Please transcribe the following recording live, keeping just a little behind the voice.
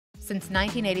Since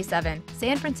 1987,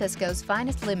 San Francisco's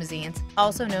finest limousines,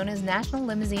 also known as National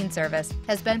Limousine Service,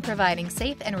 has been providing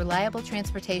safe and reliable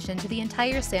transportation to the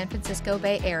entire San Francisco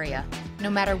Bay Area. No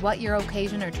matter what your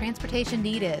occasion or transportation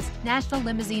need is, National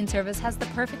Limousine Service has the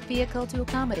perfect vehicle to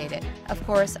accommodate it. Of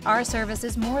course, our service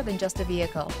is more than just a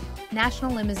vehicle.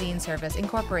 National Limousine Service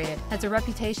Incorporated has a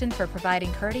reputation for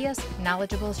providing courteous,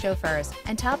 knowledgeable chauffeurs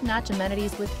and top-notch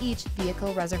amenities with each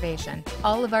vehicle reservation.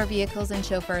 All of our vehicles and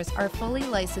chauffeurs are fully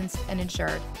licensed and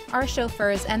insured. Our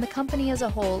chauffeurs and the company as a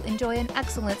whole enjoy an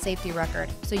excellent safety record,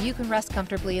 so you can rest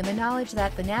comfortably in the knowledge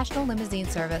that the National Limousine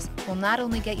Service will not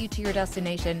only get you to your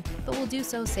destination, but will do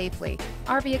so safely.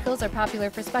 Our vehicles are popular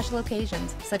for special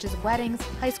occasions, such as weddings,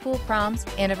 high school proms,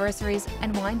 anniversaries,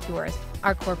 and wine tours.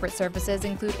 Our corporate services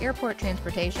include airport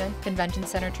transportation, convention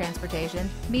center transportation,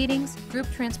 meetings, group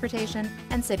transportation,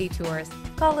 and city tours.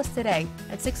 Call us today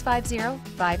at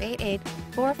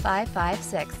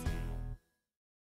 650-588-4556.